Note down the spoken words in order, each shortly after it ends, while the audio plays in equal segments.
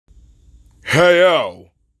Hey yo,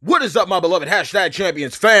 what is up, my beloved hashtag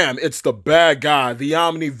champions fam? It's the bad guy, the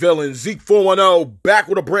Omni villain, Zeke 410, back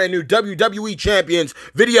with a brand new WWE Champions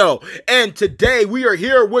video. And today we are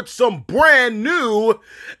here with some brand new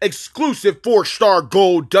exclusive 4-star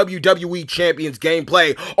gold WWE Champions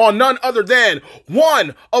gameplay on none other than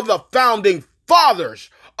one of the founding fathers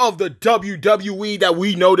of the WWE that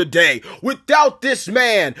we know today. Without this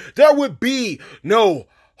man, there would be no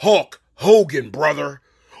Hulk Hogan, brother.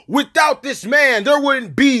 Without this man, there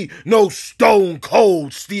wouldn't be no Stone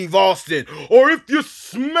Cold Steve Austin. Or if you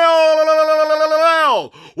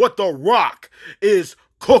smell what The Rock is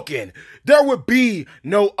cooking, there would be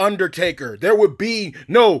no Undertaker. There would be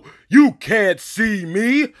no You Can't See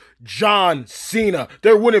Me John Cena.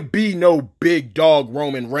 There wouldn't be no big dog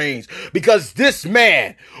Roman Reigns, because this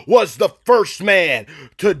man was the first man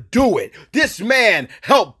to do it. This man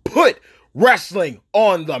helped put wrestling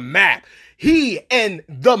on the map. He and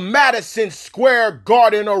the Madison Square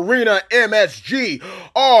Garden Arena MSG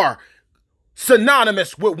are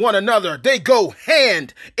synonymous with one another. They go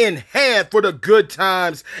hand in hand for the good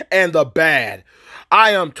times and the bad.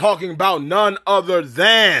 I am talking about none other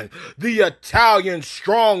than the Italian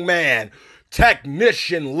strongman,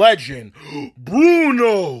 technician legend,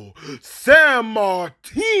 Bruno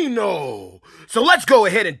Sammartino. So let's go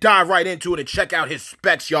ahead and dive right into it and check out his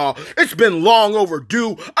specs, y'all. It's been long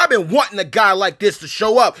overdue. I've been wanting a guy like this to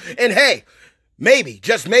show up. And hey, maybe,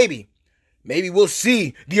 just maybe we'll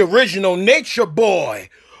see the original Nature Boy,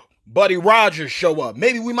 Buddy Rogers, show up.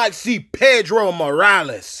 Maybe we might see Pedro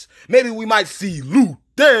Morales. Maybe we might see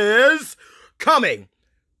Luthez coming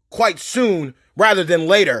quite soon rather than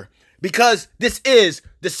later, because this is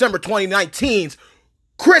December 2019's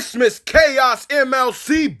Christmas Chaos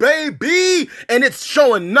MLC, baby! And it's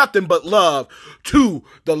showing nothing but love to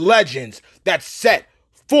the legends that set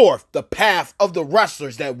forth the path of the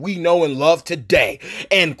wrestlers that we know and love today.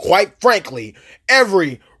 And quite frankly,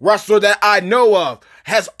 every wrestler that I know of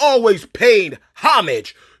has always paid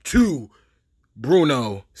homage to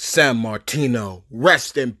Bruno Sammartino.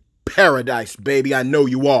 Rest in paradise, baby. I know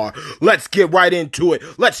you are. Let's get right into it.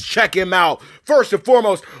 Let's check him out. First and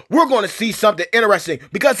foremost, we're going to see something interesting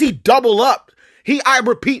because he doubled up. He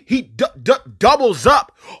doubles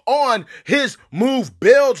up on his move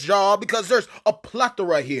builds, y'all, because there's a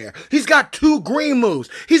plethora here. He's got 2 green moves.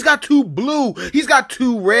 He's got 2 blue. He's got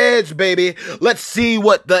 2 reds, baby. Let's see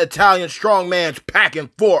what the Italian strongman's packing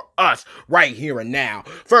for us right here and now.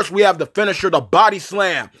 First, we have the finisher, the body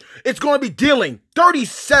slam. It's going to be dealing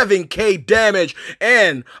 37k damage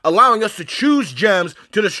and allowing us to choose gems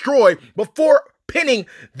to destroy before pinning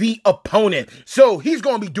the opponent. So he's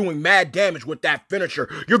going to be doing mad damage with that finisher.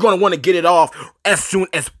 You're going to want to get it off as soon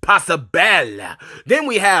as possible. Then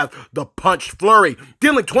we have the punch flurry,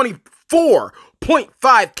 dealing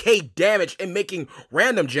 24.5k damage and making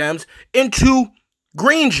random gems into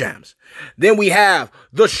green gems. Then we have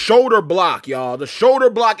the shoulder block, y'all. The shoulder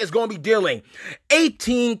block is going to be dealing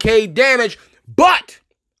 18k damage, but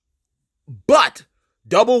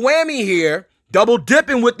double whammy here. Double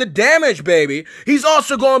dipping with the damage, baby. He's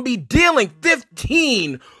also going to be dealing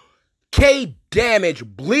 15k damage,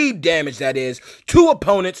 bleed damage that is, to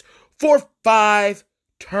opponents for 5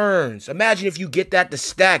 turns. Imagine if you get that to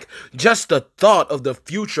stack. Just the thought of the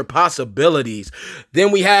future possibilities.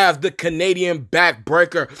 Then we have the Canadian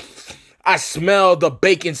backbreaker. I smell the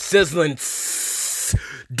bacon sizzling.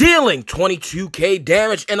 Dealing 22k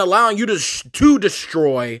damage and allowing you to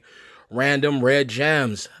destroy random red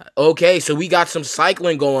gems. Okay, so we got some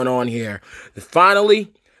cycling going on here.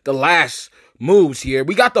 Finally, the last moves here.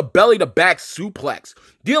 We got the belly to back suplex,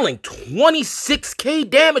 dealing 26k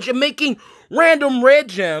damage and making random red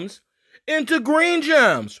gems into green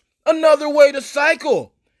gems. Another way to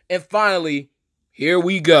cycle. And finally, here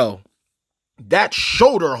we go. That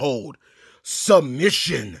shoulder hold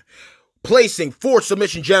submission, placing 4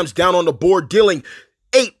 submission gems down on the board, dealing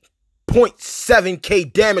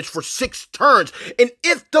 8.7k damage for 6 turns. And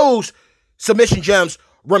if those submission gems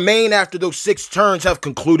remain after those 6 turns have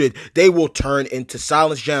concluded, they will turn into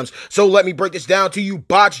silence gems. So let me break this down to you.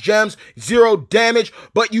 Botch gems, 0 damage,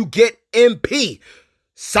 but you get MP.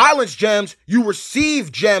 Silence gems, you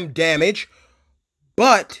receive gem damage,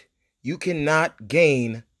 but you cannot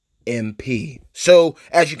gain MP. So,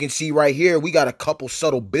 as you can see right here, we got a couple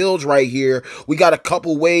subtle builds right here. We got a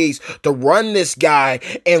couple ways to run this guy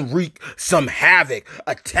and wreak some havoc.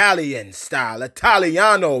 Italian style.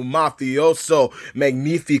 Italiano mafioso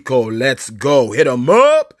magnifico. Let's go. Hit him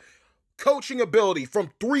up. Coaching ability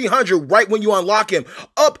from 300 right when you unlock him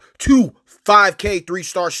up to 5k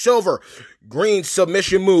 3-star silver. Green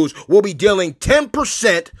submission moves will be dealing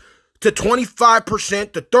 10% to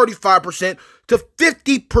 25% to 35% to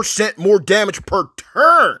 50% more damage per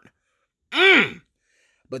turn.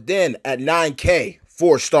 But then at 9K,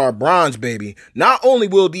 4-star bronze, baby, not only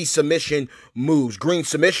will these submission moves, green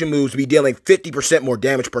submission moves, be dealing 50% more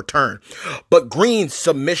damage per turn, but green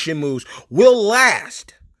submission moves will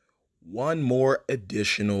last one more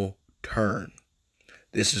additional turn.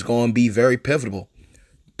 This is going to be very pivotal.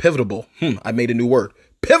 Pivotal. I made a new word.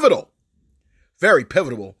 Pivotal. Very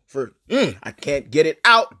pivotal for, I can't get it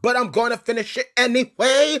out, but I'm going to finish it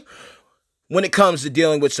anyway. When it comes to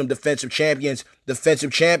dealing with some defensive champions,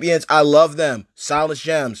 I love them. Silence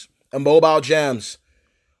gems, immobile gems,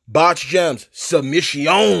 botch gems,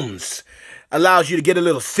 submissions. Allows you to get a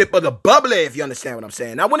little sip of the bubbly, if you understand what I'm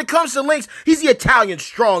saying. Now, when it comes to links, he's the Italian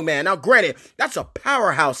strongman. Now, granted, that's a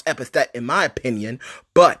powerhouse epithet in my opinion,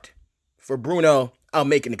 but for Bruno, I'll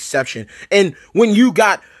make an exception. And when you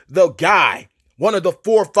got the guy, one of the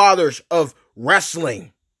forefathers of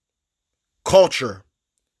wrestling culture,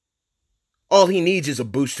 all he needs is a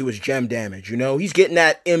boost to his gem damage, you know? He's getting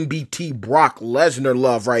that MBT Brock Lesnar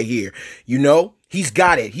love right here, you know? He's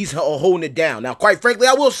got it. He's holding it down. Now, quite frankly,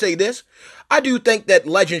 I will say this. I do think that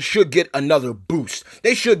Legends should get another boost.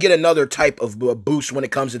 They should get another type of boost when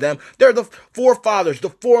it comes to them. They're the forefathers, the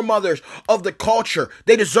foremothers of the culture.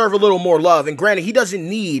 They deserve a little more love. And granted, he doesn't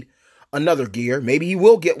need another gear. Maybe he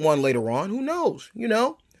will get one later on. Who knows? You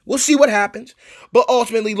know? We'll see what happens. But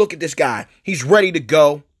ultimately, look at this guy. He's ready to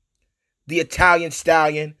go. The Italian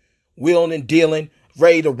stallion, wheeling and dealing,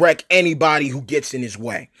 ready to wreck anybody who gets in his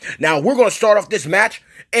way. Now, we're going to start off this match,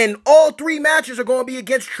 and all 3 matches are going to be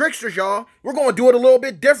against tricksters, y'all. We're going to do it a little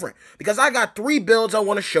bit different, because I got 3 builds I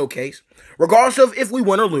want to showcase. Regardless of if we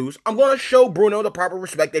win or lose, I'm going to show Bruno the proper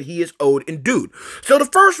respect that he is owed and due. So the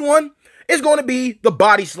first one is going to be the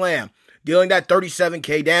body slam, dealing that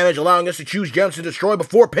 37k damage, allowing us to choose gems to destroy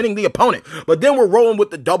before pinning the opponent. But then we're rolling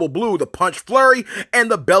with the double blue, the punch flurry,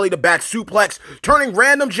 and the belly-to-back suplex, turning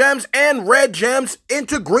random gems and red gems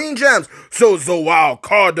into green gems. So it's a wild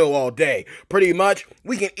cardo all day. Pretty much,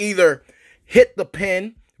 we can either hit the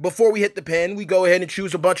pin. Before we hit the pin, we go ahead and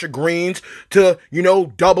choose a bunch of greens to, you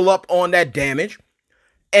know, double up on that damage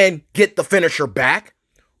and get the finisher back.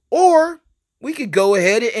 Or we could go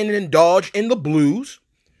ahead and indulge in the blues,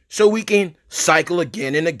 so we can cycle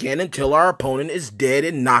again and again until our opponent is dead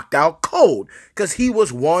and knocked out cold. Because he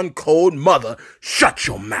was one cold mother. Shut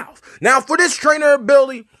your mouth. Now, for this trainer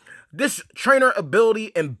ability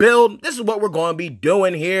and build, this is what we're going to be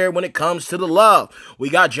doing here when it comes to the love. We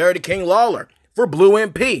got Jerry the King Lawler for blue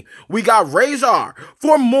MP. We got Razor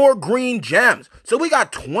for more green gems. So we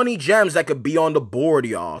got 20 gems that could be on the board,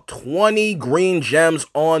 y'all. 20 green gems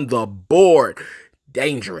on the board.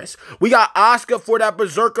 Dangerous. We got Oscar for that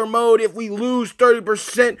berserker mode. If we lose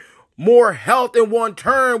 30% more health in one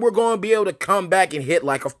turn, we're going to be able to come back and hit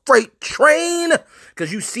like a freight train.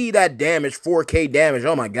 Because you see that damage, 4k damage.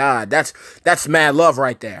 Oh my god, that's mad love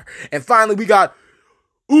right there. And finally, we got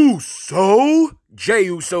Uso, Jey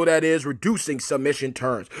Uso that is, reducing submission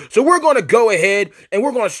turns. So we're going to go ahead and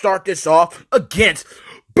we're going to start this off against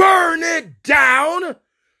Burn It Down,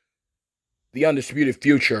 the Undisputed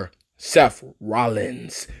Future, Seth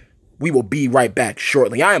Rollins. We will be right back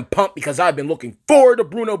shortly. I am pumped because I've been looking forward to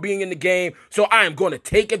Bruno being in the game, so I am going to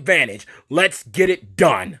take advantage. Let's get it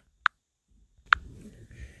done.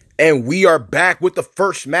 And we are back with the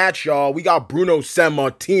first match, y'all. We got Bruno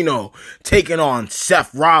Sammartino taking on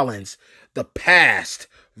Seth Rollins. The past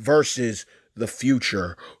versus the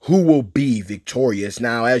future. Who will be victorious?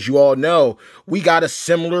 Now, as you all know, we got a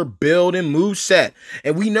similar build and moveset.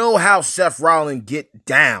 And we know how Seth Rollins get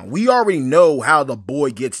down. We already know how the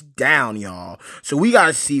boy gets down, y'all. So we got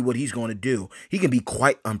to see what he's going to do. He can be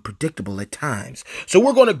quite unpredictable at times. So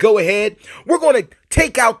we're going to go ahead. We're going to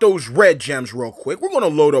take out those red gems real quick. We're going to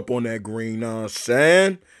load up on that green. Nah,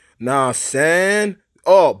 son.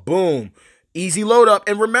 Oh, boom. Easy load up.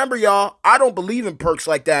 And remember, y'all, I don't believe in perks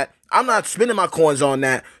like that. I'm not spending my coins on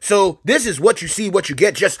that. So this is what you see, what you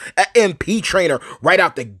get. Just an MP trainer right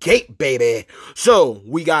out the gate, baby. So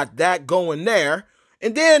we got that going there.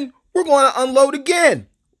 And then we're going to unload again.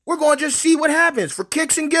 We're going to just see what happens for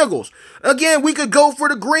kicks and giggles. Again, we could go for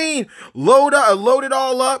the green. Load it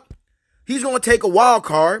all up. He's going to take a wild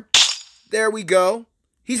card. There we go.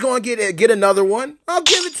 He's going to get another one. I'll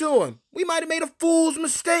give it to him. We might have made a fool's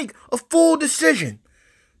mistake, a fool decision.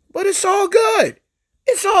 But it's all good.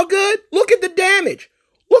 It's all good. Look at the damage.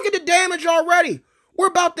 Look at the damage already. We're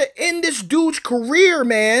about to end this dude's career,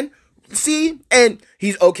 man. See? And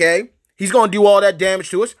he's okay. He's going to do all that damage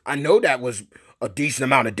to us. I know that was a decent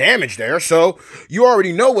amount of damage there. So you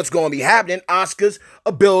already know what's going to be happening. Asuka's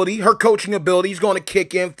ability, her coaching ability is going to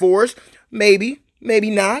kick in for us. Maybe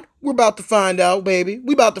not. We're about to find out, baby.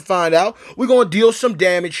 We're about to find out. We're going to deal some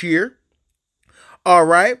damage here. All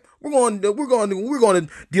right. We're going to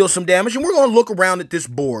deal some damage, and we're going to look around at this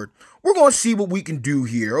board. We're going to see what we can do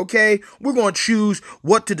here, okay? We're going to choose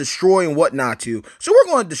what to destroy and what not to. So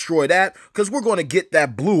we're going to destroy that because we're going to get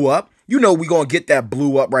that blue up. You know we're going to get that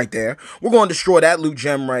blue up right there. We're going to destroy that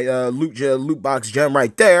loot box gem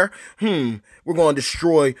right there. We're going to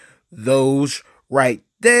destroy those right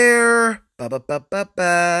there.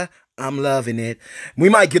 I'm loving it. We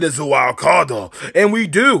might get a Zoal Cardo. And we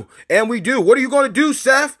do. What are you going to do,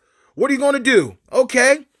 Seth? What are you going to do?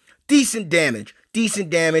 Okay. Decent damage.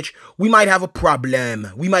 We might have a problem.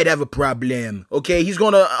 Okay. He's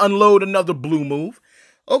going to unload another blue move.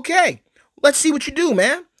 Okay. Let's see what you do,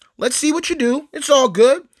 man. Let's see what you do. It's all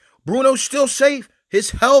good. Bruno's still safe.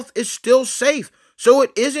 His health is still safe. So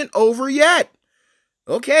it isn't over yet.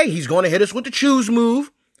 Okay. He's going to hit us with the choose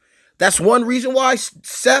move. That's one reason why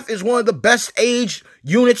Seth is one of the best aged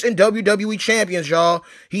units in WWE Champions, y'all.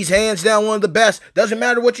 He's hands down one of the best. Doesn't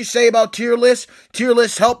matter what you say about tier lists. Tier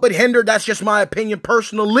lists help but hinder. That's just my opinion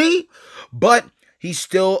personally. But he's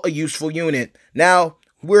still a useful unit. Now,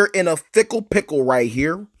 we're in a fickle pickle right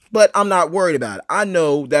here. But I'm not worried about it. I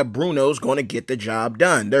know that Bruno's going to get the job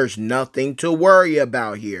done. There's nothing to worry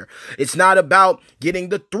about here. It's not about getting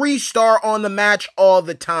the 3-star on the match all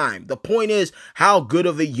the time. The point is, how good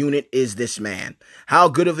of a unit is this man? How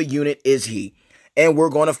good of a unit is he? And we're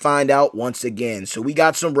going to find out once again. So we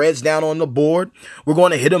got some reds down on the board. We're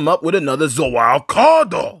going to hit him up with another Zoal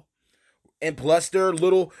Cardo. And plus, they're a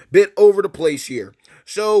little bit over the place here.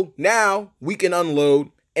 So now we can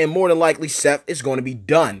unload. And more than likely, Seth is going to be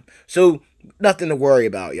done. So, nothing to worry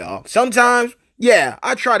about, y'all. Sometimes, yeah,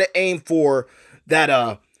 I try to aim for that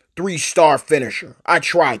 3-star finisher. I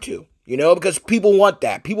try to, because people want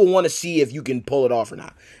that. People want to see if you can pull it off or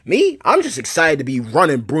not. Me, I'm just excited to be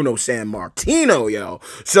running Bruno Sammartino, yo.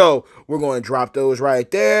 So, we're going to drop those right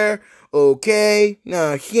there. Okay,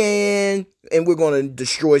 now again, and we're going to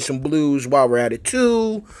destroy some blues while we're at it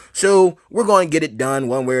too. So we're going to get it done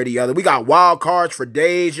one way or the other. We got wild cards for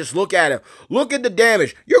days. Just look at it. Look at the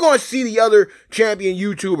damage. You're going to see the other champion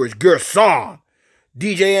YouTubers, Gerson,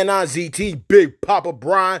 DJ NIZT, Big Papa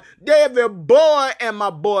Brian, David Boy, and my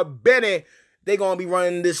boy Benny. They're going to be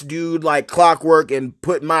running this dude like clockwork and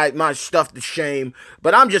put my stuff to shame.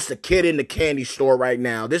 But I'm just a kid in the candy store right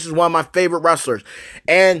now. This is one of my favorite wrestlers.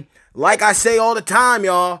 And like I say all the time,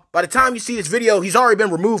 y'all, by the time you see this video, he's already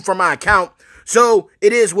been removed from my account. So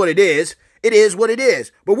it is what it is. It is what it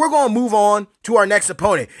is. But we're going to move on to our next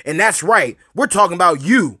opponent. And that's right. We're talking about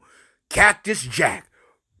you, Cactus Jack.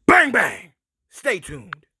 Bang, bang. Stay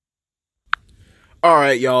tuned. All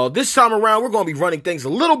right, y'all. This time around, we're going to be running things a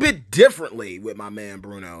little bit differently with my man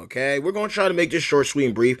Bruno, okay? We're going to try to make this short, sweet,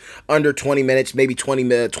 and brief, under 20 minutes, maybe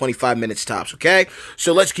 25 minutes tops, okay?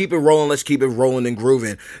 So let's keep it rolling. Let's keep it rolling and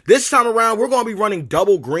grooving. This time around, we're going to be running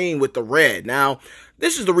double green with the red. Now,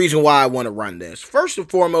 this is the reason why I want to run this. First and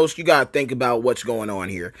foremost, you got to think about what's going on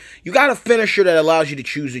here. You got a finisher that allows you to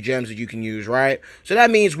choose the gems that you can use, right? So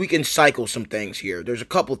that means we can cycle some things here. There's a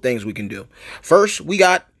couple things we can do. First, we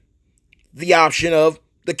got the option of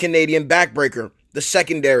the Canadian backbreaker, the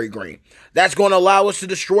secondary green. That's going to allow us to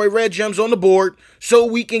destroy red gems on the board so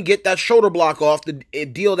we can get that shoulder block off to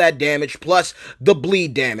deal that damage plus the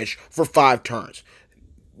bleed damage for 5 turns.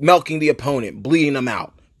 Milking the opponent, bleeding them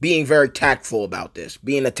out, being very tactful about this,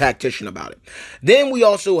 being a tactician about it. Then we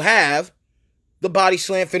also have the body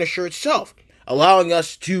slam finisher itself, allowing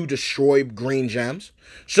us to destroy green gems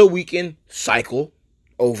so we can cycle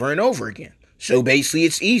over and over again. So basically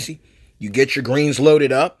it's easy. You get your greens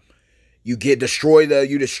loaded up, you destroy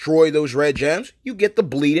those red gems, you get the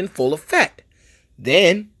bleed in full effect.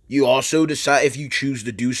 Then you also decide if you choose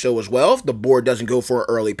to do so as well, if the board doesn't go for an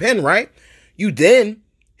early pin, right? You then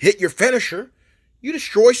hit your finisher, you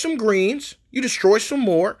destroy some greens, you destroy some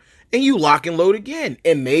more, and you lock and load again.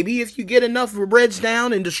 And maybe if you get enough reds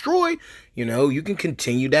down and destroy, you can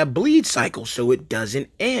continue that bleed cycle so it doesn't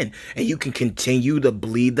end. And you can continue to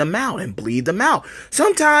bleed them out and bleed them out.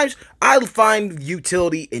 Sometimes I find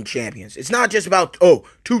utility in champions. It's not just about,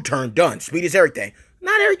 2-turn done. Speed is everything.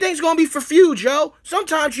 Not everything's going to be for feuds, yo.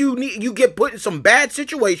 Sometimes you get put in some bad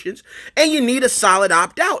situations and you need a solid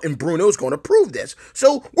opt-out, and Bruno's going to prove this.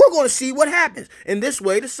 So we're going to see what happens. In this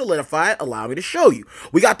way, to solidify it, allow me to show you.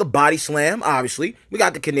 We got the body slam, obviously. We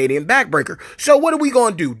got the Canadian backbreaker. So what are we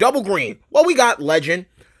going to do? Double green. Well, we got Legend,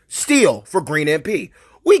 Steel for green MP.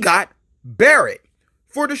 We got Barrett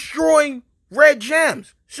for destroying red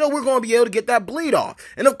gems. So we're going to be able to get that bleed off.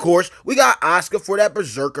 And of course, we got Asuka for that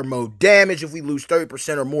Berserker mode damage if we lose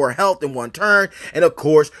 30% or more health in one turn. And of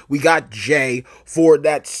course, we got Jay for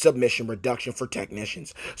that submission reduction for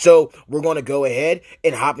technicians. So we're going to go ahead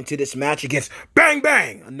and hop into this match against Bang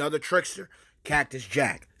Bang, another trickster, Cactus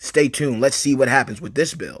Jack. Stay tuned. Let's see what happens with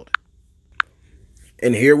this build.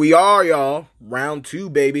 And here we are, y'all. Round 2,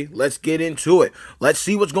 baby. Let's get into it. Let's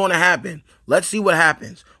see what's going to happen. Let's see what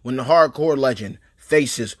happens when the hardcore legend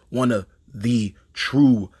faces one of the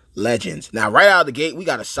true legends. Now, right out of the gate, we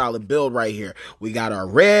got a solid build right here. We got our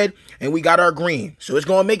red and we got our green. So it's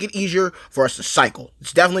going to make it easier for us to cycle.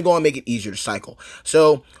 It's definitely going to make it easier to cycle.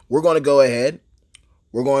 So we're going to go ahead.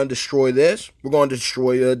 We're going to destroy this. We're going to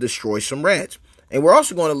destroy some reds. And we're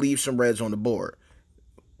also going to leave some reds on the board.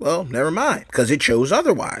 Well, never mind, because it chose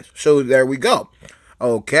otherwise. So there we go.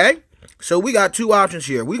 Okay. So we got 2 options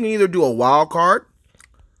here. We can either do a wild card,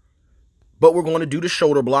 but we're going to do the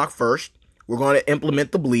shoulder block first. We're going to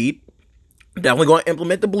implement the bleed. Definitely going to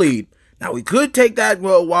implement the bleed. Now, we could take that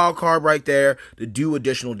wild card right there to do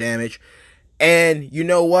additional damage. And you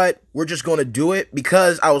know what? We're just going to do it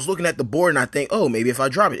because I was looking at the board and I think, oh, maybe if I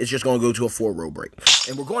drop it, it's just going to go to a 4-row break.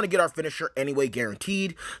 And we're going to get our finisher anyway,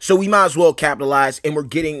 guaranteed. So we might as well capitalize, and we're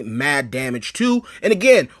getting mad damage too. And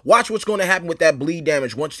again, watch what's going to happen with that bleed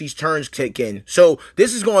damage once these turns kick in. So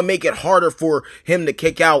this is going to make it harder for him to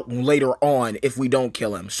kick out later on if we don't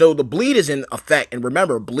kill him. So the bleed is in effect. And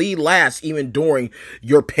remember, bleed lasts even during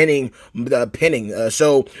your pinning.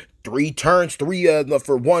 So 3 turns,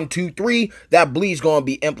 for 1, 2, 3, that bleed's going to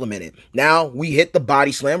be implemented. Now, we hit the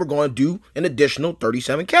body slam. We're going to do an additional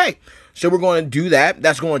 37k. So we're going to do that.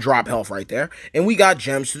 That's going to drop health right there. And we got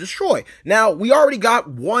gems to destroy. Now, we already got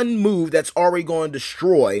one move that's already going to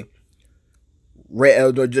destroy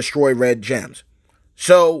red gems.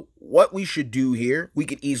 So what we should do here, we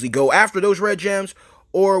could easily go after those red gems,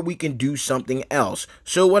 or we can do something else.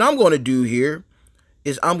 So what I'm going to do here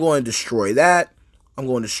is I'm going to destroy that. I'm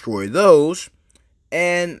going to destroy those,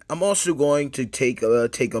 and I'm also going to take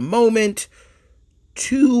a moment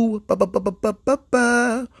to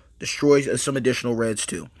destroy some additional reds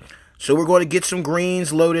too. So we're going to get some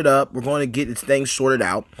greens loaded up. We're going to get things sorted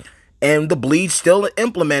out, and the bleed's still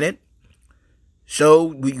implemented.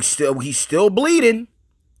 So he's still bleeding,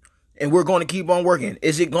 and we're going to keep on working.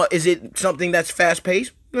 Is it something that's fast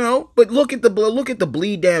paced? No, but look at the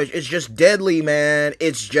bleed damage. It's just deadly, man.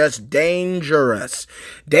 It's just dangerous.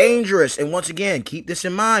 And once again, keep this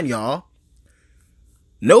in mind, y'all.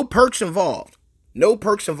 No perks involved. No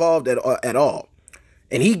perks involved at all.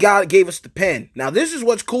 And he gave us the pin. Now, this is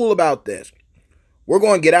what's cool about this. We're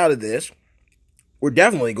going to get out of this. We're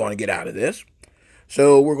definitely going to get out of this.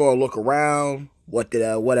 So we're going to look around. What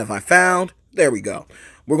have I found? There we go.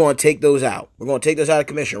 We're going to take those out. We're going to take those out of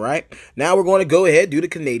commission, right? Now we're going to go ahead and do the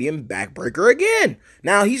Canadian backbreaker again.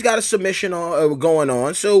 Now he's got a submission going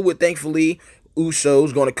on. So thankfully,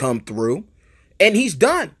 Uso's going to come through. And he's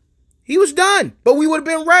done. He was done. But we would have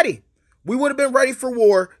been ready. We would have been ready for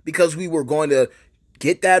war because we were going to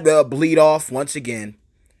get that bleed off once again.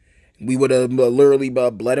 We would have literally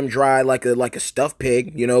bled him dry like a stuffed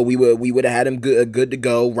pig. You know, we would have had him good to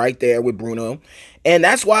go right there with Bruno. And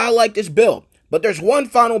that's why I like this build. But there's one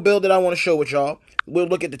final build that I want to show with y'all. We'll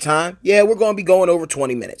look at the time. Yeah, we're going to be going over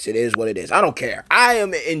 20 minutes. It is what it is. I don't care. I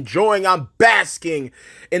am enjoying, I'm basking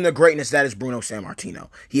in the greatness that is Bruno Sammartino.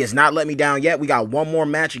 He has not let me down yet. We got one more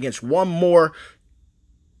match against one more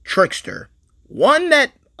trickster. One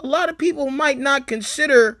that a lot of people might not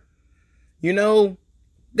consider, you know,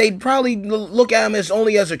 they'd probably look at him as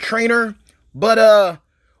only as a trainer. But,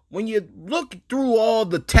 when you look through all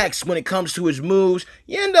the text when it comes to his moves,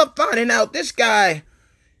 you end up finding out this guy,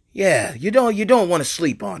 yeah, you don't want to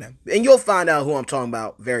sleep on him. And you'll find out who I'm talking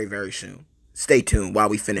about very, very soon. Stay tuned while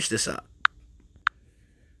we finish this up.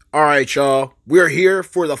 All right, y'all. We're here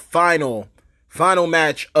for the final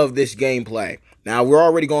match of this gameplay. Now, we're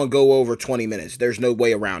already going to go over 20 minutes. There's no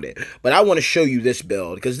way around it. But I want to show you this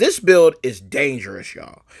build, because this build is dangerous,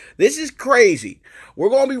 y'all. This is crazy. We're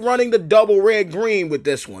going to be running the double red-green with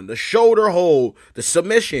this one. The shoulder hold, the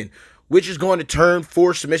submission, which is going to turn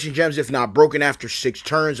 4 submission gems, if not broken, after 6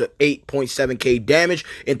 turns of 8.7k damage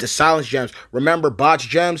into silence gems. Remember, botch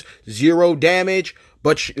gems, 0 damage,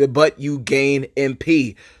 but you gain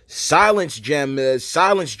MP. Silence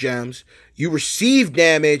gems, you receive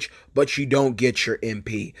damage, but you don't get your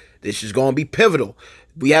MP. This is going to be pivotal.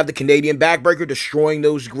 We have the Canadian backbreaker destroying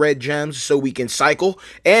those red gems so we can cycle.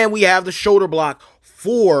 And we have the shoulder block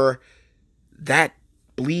for that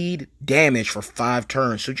bleed damage for 5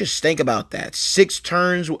 turns. So just think about that. 6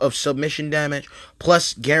 turns of submission damage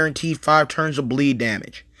plus guaranteed 5 turns of bleed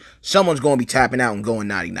damage. Someone's going to be tapping out and going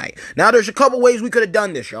nighty-night. Now, there's a couple ways we could have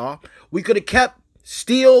done this, y'all. We could have kept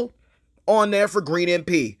Steel on there for green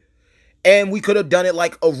MP. And we could have done it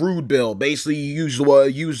like a Rude build. Basically, use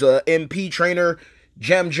a MP trainer,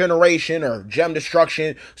 gem generation, or gem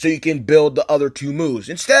destruction, so you can build the other two moves.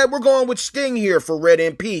 Instead, we're going with Sting here for red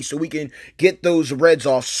MP, so we can get those reds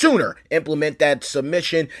off sooner. Implement that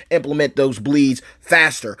submission, implement those bleeds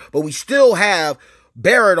faster. But we still have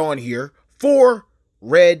Barrett on here for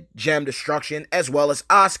red gem destruction, as well as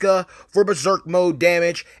Asuka for berserk mode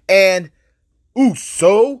damage, and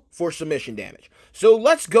Uso for submission damage. So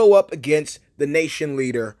let's go up against the nation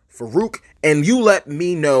leader, Farouk, and you let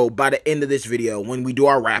me know by the end of this video, when we do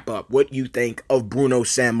our wrap-up, what you think of Bruno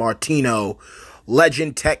Sammartino,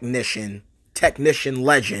 legend technician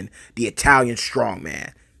legend, the Italian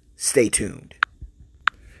strongman. Stay tuned.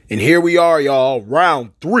 And here we are, y'all.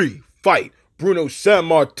 Round 3 fight. Bruno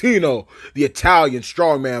Sammartino, the Italian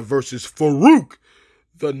strongman, versus Farouk,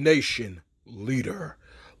 the nation leader.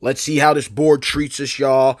 Let's see how this board treats us,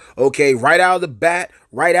 y'all. Okay, right out of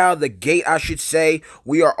the gate, I should say,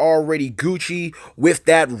 we are already Gucci with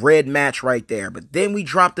that red match right there. But then we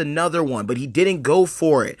dropped another one, but he didn't go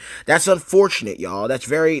for it. That's unfortunate, y'all.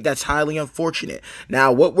 That's highly unfortunate.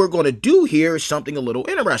 Now, what we're going to do here is something a little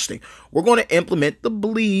interesting. We're going to implement the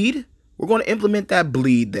bleed. We're going to implement that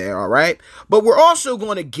bleed there, all right? But we're also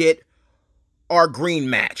going to get our green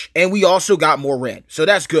match, and we also got more red, so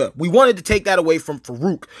that's good. We wanted to take that away from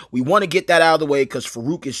Farouk. We want to get that out of the way because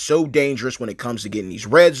Farouk is so dangerous when it comes to getting these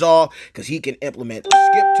reds off, because he can implement a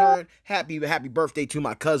skip turn. Happy birthday to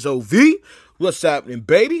my cousin V. What's happening,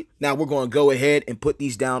 baby? Now we're going to go ahead and put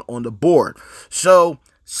these down on the board. So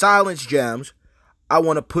silence gems, I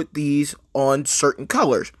want to put these on certain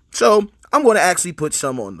colors. So I'm going to actually put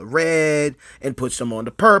some on the red and put some on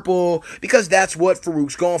the purple, because that's what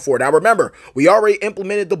Farouk's going for. Now, remember, we already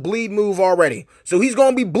implemented the bleed move already. So he's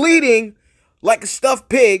going to be bleeding like a stuffed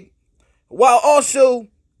pig while also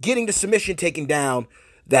getting the submission taken down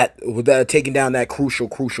that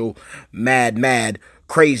crucial, mad,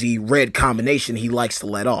 crazy red combination he likes to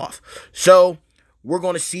let off. So we're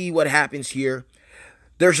going to see what happens here.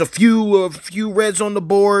 There's a few reds on the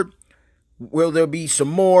board. Will there be some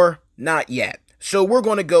more? Not yet. So we're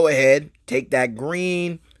going to go ahead, take that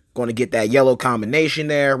green, going to get that yellow combination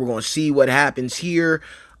there. We're going to see what happens here.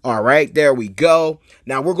 All right, there we go.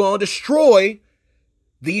 Now we're going to destroy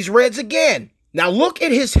these reds again. Now look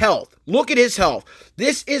at his health. Look at his health.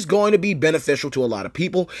 This is going to be beneficial to a lot of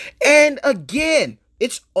people. And again,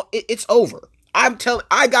 it's over. I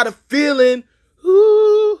got a feeling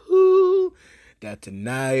that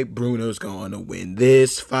tonight Bruno's going to win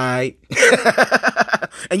this fight.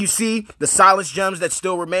 And you see the silence gems that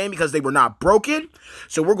still remain because they were not broken.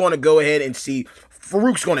 So we're going to go ahead and see.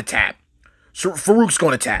 Farouk's going to tap. So Farouk's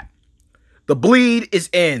going to tap. The bleed is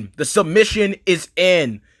in. The submission is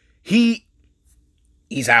in. He's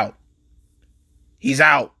out. He's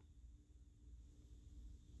out.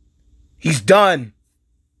 He's done.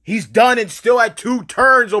 He's done and still had 2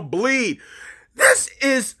 turns of bleed. This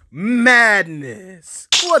is madness.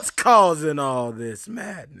 What's causing all this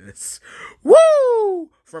madness? Woo!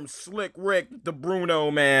 From Slick Rick to Bruno,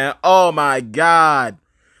 man. Oh, my God.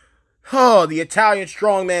 Oh, the Italian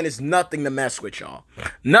strongman is nothing to mess with, y'all.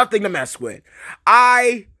 Nothing to mess with.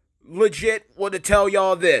 I legit want to tell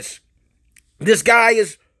y'all this. This guy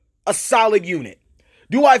is a solid unit.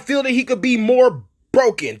 Do I feel that he could be more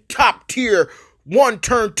broken, top tier,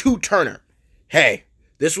 1-turn, 2-turner? Hey.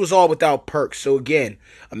 This was all without perks. So again,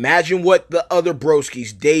 imagine what the other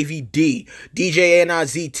broskies, Davey D, DJ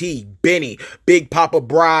NIZT, Benny, Big Papa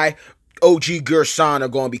Bry, OG Gerson are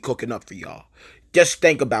going to be cooking up for y'all. Just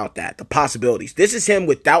think about that, the possibilities. This is him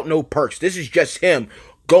without no perks. This is just him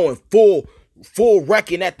going full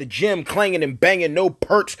wrecking at the gym, clanging and banging, no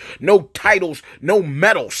perks, no titles, no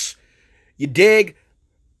medals. You dig?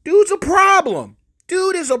 Dude's a problem.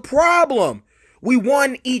 Dude is a problem. We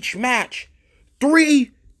won each match.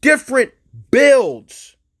 3 different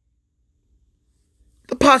builds.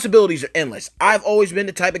 The possibilities are endless. I've always been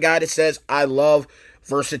the type of guy that says I love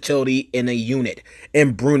versatility in a unit.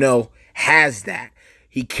 And Bruno has that.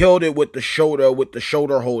 He killed it with the shoulder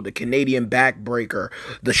hold, the Canadian backbreaker,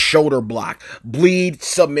 the shoulder block, bleed,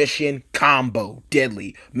 submission, combo,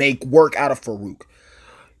 deadly, make work out of Farouk.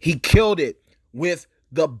 He killed it with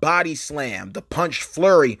the body slam, the punch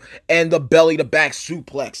flurry, and the belly to back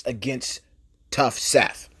suplex against Tough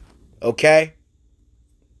Seth. Okay?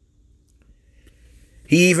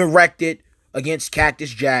 He even wrecked it against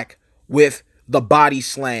Cactus Jack with the body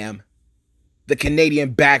slam, the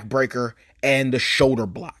Canadian backbreaker, and the shoulder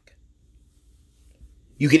block.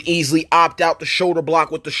 You can easily opt out the shoulder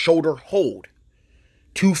block with the shoulder hold.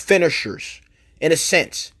 2 finishers, in a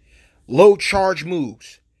sense. Low charge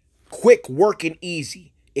moves. Quick work and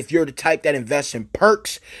easy. If you're the type that invests in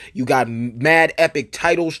perks, you got mad epic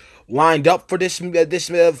titles lined up for this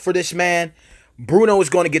man. Bruno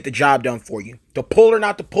is going to get the job done for you. To pull or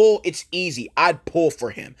not to pull, it's easy. I'd pull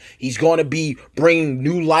for him. He's going to be bringing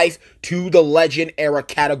new life to the Legend era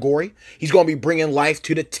category. He's going to be bringing life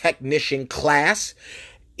to the Technician class.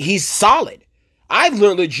 He's solid. I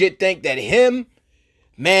legit think that him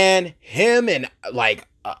and like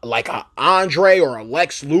a Andre or a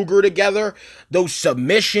Lex Luger together, those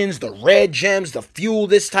submissions, the red gems, the fuel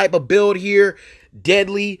this type of build here,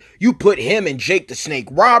 deadly. You put him and Jake the Snake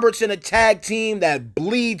Roberts in a tag team, that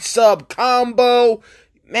bleed sub combo,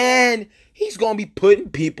 man, he's gonna be putting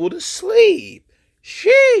people to sleep.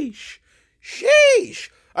 Sheesh.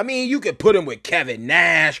 I mean, you could put him with Kevin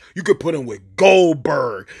Nash, you could put him with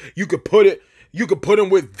Goldberg, you could put him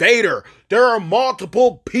with Vader. There are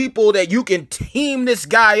multiple people that you can team this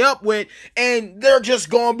guy up with, and they're just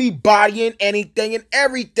gonna be bodying anything and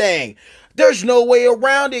everything. There's no way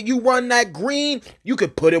around it. You run that green, you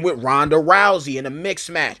could put him with Ronda Rousey in a mixed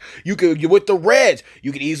match. You could, with the Reds,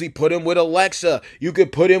 you could easily put him with Alexa. You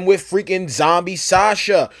could put him with freaking Zombie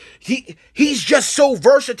Sasha. He's just so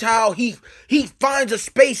versatile. He finds a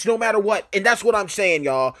space no matter what. And that's what I'm saying,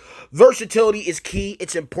 y'all. Versatility is key.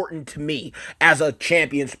 It's important to me as a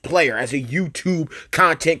Champions player, as a YouTube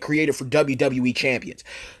content creator for WWE Champions.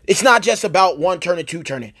 It's not just about one turn and two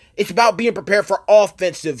turning. It's about being prepared for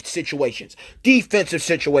offensive situations, defensive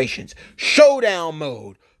situations, showdown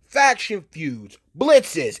mode, faction feuds,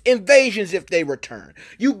 blitzes, invasions if they return.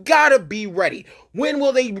 You gotta be ready. When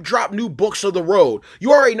will they drop new books of the road?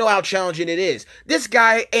 You already know how challenging it is. This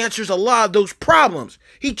guy answers a lot of those problems.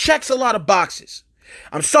 He checks a lot of boxes.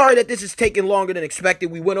 I'm sorry that this is taking longer than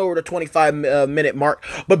expected. We went over the 25-minute mark,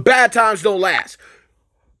 but bad times don't last.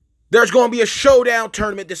 There's going to be a showdown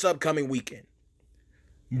tournament this upcoming weekend.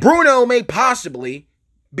 Bruno may possibly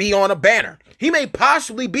be on a banner. He may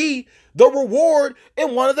possibly be the reward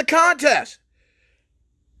in one of the contests.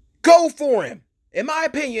 Go for him. In my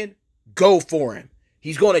opinion, go for him.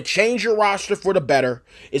 He's going to change your roster for the better.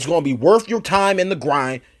 It's going to be worth your time in the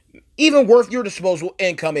grind, even worth your disposable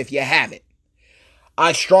income if you have it.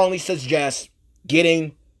 I strongly suggest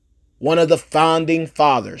getting one of the founding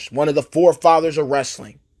fathers, one of the forefathers of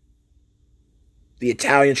wrestling, the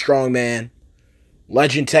Italian strongman,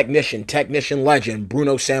 legend technician legend,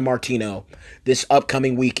 Bruno Sammartino, this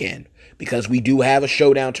upcoming weekend, because we do have a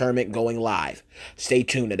showdown tournament going live. Stay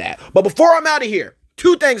tuned to that. But before I'm out of here,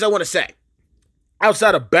 2 things I want to say.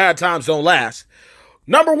 Outside of bad times don't last.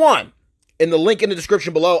 Number 1, in the link in the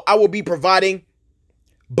description below, I will be providing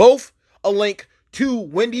both a link to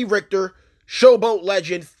Wendy Richter, Showboat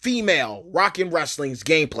Legend, female Rockin' Wrestling's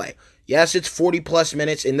gameplay. Yes, it's 40 plus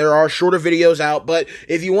minutes and there are shorter videos out, but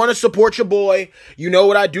if you want to support your boy, you know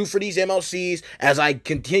what I do for these MLCs. As I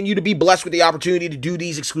continue to be blessed with the opportunity to do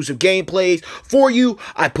these exclusive gameplays for you,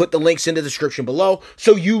 I put the links in the description below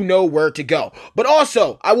so you know where to go. But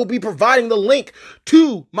also, I will be providing the link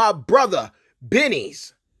to my brother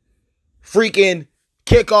Benny's freaking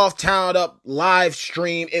Kickoff Town Up live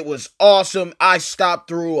stream. It was awesome. I stopped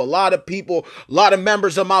through a lot of people, a lot of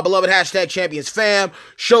members of my beloved hashtag Champions fam.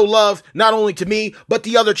 Show love not only to me, but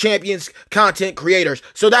the other Champions content creators.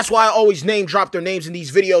 So that's why I always name drop their names in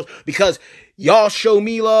these videos, because y'all show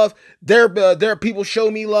me love. Their people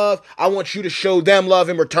show me love. I want you to show them love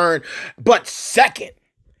in return. But second,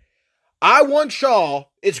 I want y'all,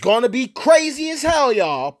 it's going to be crazy as hell,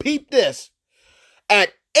 y'all. Peep this.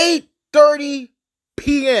 At 8:30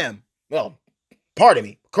 p.m. Well, pardon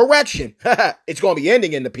me. Correction. It's going to be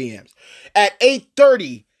ending in the PMs. At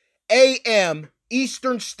 8:30 a.m.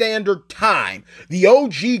 Eastern Standard Time, the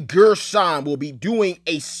OG Gerson will be doing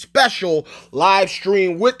a special live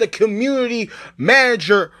stream with the community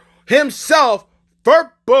manager himself,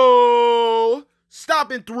 Furbo,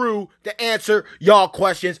 stopping through to answer y'all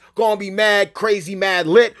questions. Gonna be mad, crazy, mad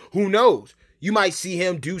lit. Who knows? You might see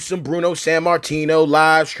him do some Bruno Sammartino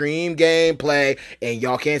live stream gameplay, and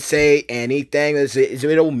y'all can't say anything.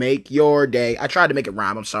 It'll make your day. I tried to make it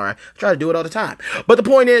rhyme. I'm sorry. I try to do it all the time. But the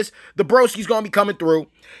point is, the broski's going to be coming through.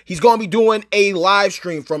 He's going to be doing a live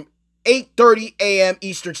stream from 8:30 a.m.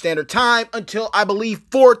 Eastern Standard Time until, I believe,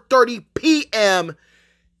 4:30 p.m.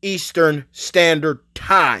 Eastern Standard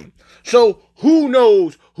Time. So who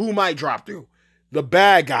knows who might drop through? The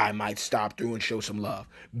bad guy might stop through and show some love.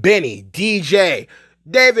 Benny, DJ,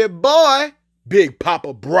 David Boy, Big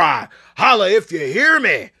Papa Bry, holla if you hear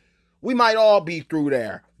me. We might all be through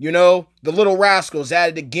there. You know, the Little Rascals at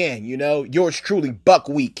it again. You know, yours truly,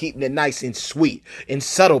 Buckwheat, keeping it nice and sweet and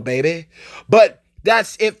subtle, baby. But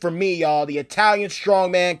that's it for me, y'all. The Italian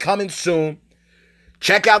Strongman coming soon.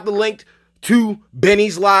 Check out the link to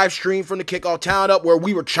Benny's live stream from the Kickoff Town Up, where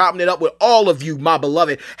we were chopping it up with all of you, my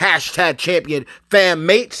beloved #champion fam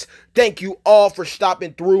mates. Thank you all for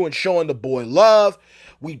stopping through and showing the boy love.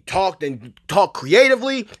 We talked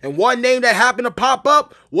creatively, and one name that happened to pop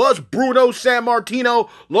up was Bruno Sammartino.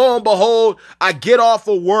 Lo and behold, I get off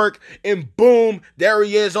of work, and boom, there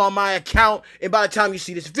he is on my account. And by the time you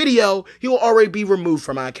see this video, he will already be removed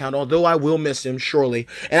from my account, although I will miss him, surely.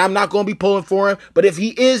 And I'm not going to be pulling for him, but if he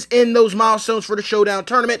is in those milestones for the Showdown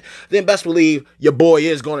tournament, then best believe your boy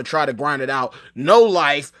is going to try to grind it out. No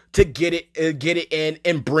life to get it in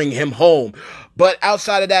and bring him home. But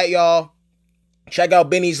outside of that, y'all, check out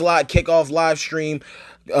Benny's kickoff live stream.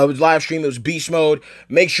 It was beast mode.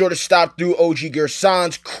 Make sure to stop through OG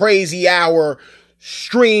Gersan's crazy hour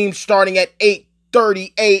stream starting at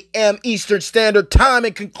 8:30 a.m. Eastern Standard Time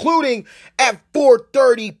and concluding at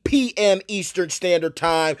 4:30 p.m. Eastern Standard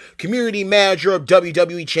Time. Community manager of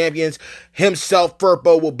WWE Champions himself,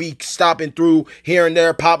 Furpo, will be stopping through here and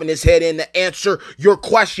there, popping his head in to answer your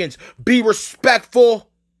questions. Be respectful.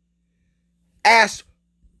 Ask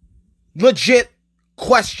legit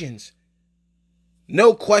questions.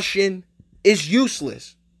 No question is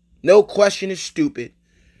useless. No question is stupid.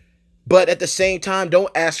 But at the same time, don't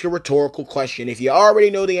ask a rhetorical question. If you already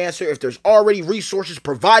know the answer, if there's already resources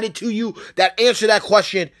provided to you that answer that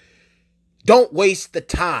question, don't waste the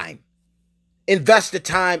time. Invest the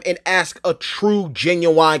time and ask a true,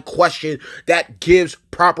 genuine question that gives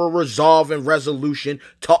proper resolve and resolution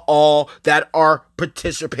to all that are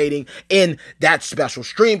participating in that special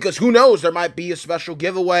stream. Because who knows, there might be a special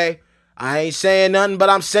giveaway. I ain't saying nothing, but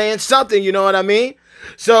I'm saying something, you know what I mean?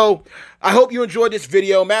 So, I hope you enjoyed this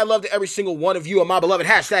video. Mad love to every single one of you and my beloved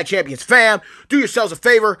 #champions fam. Do yourselves a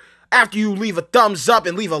favor. After you leave a thumbs up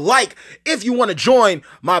and leave a like, if you want to join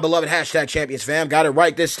my beloved #champions fam, got it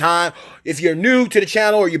right this time. If you're new to the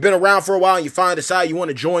channel or you've been around for a while and you finally decide you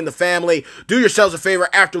want to join the family, do yourselves a favor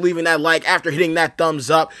after leaving that like, after hitting that thumbs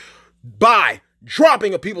up, by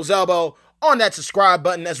dropping a people's elbow on that subscribe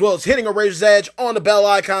button, as well as hitting a razor's edge on the bell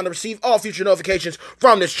icon to receive all future notifications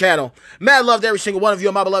from this channel. Mad love to every single one of you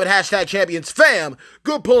and my beloved #champions fam.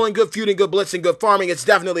 Good pulling, good feuding, good blitzing, good farming. It's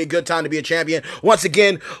definitely a good time to be a champion. Once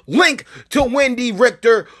again, link to Wendy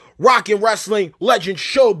Richter, Rockin' Wrestling, Legend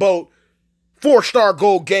Showboat, 4-star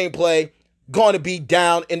gold gameplay, going to be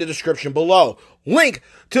down in the description below. Link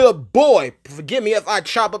to the boy, forgive me if I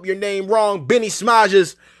chop up your name wrong, Benny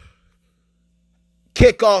Smaj's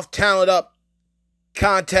Kickoff Talent Up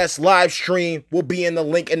contest live stream will be in the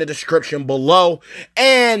link in the description below.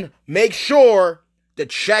 And make sure to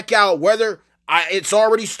check out whether it's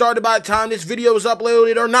already started by the time this video is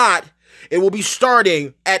uploaded or not. It will be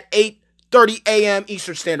starting at 8:30 a.m.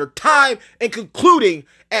 Eastern Standard Time and concluding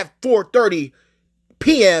at 4:30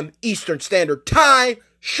 p.m. Eastern Standard Time.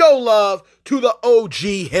 Show love to the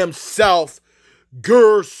OG himself,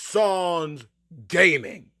 Gerson's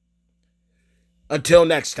Gaming. Until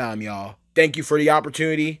next time, y'all. Thank you for the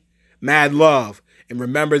opportunity. Mad love. And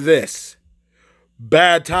remember this.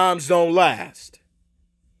 Bad times don't last,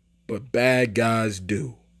 but bad guys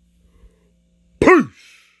do. Peace.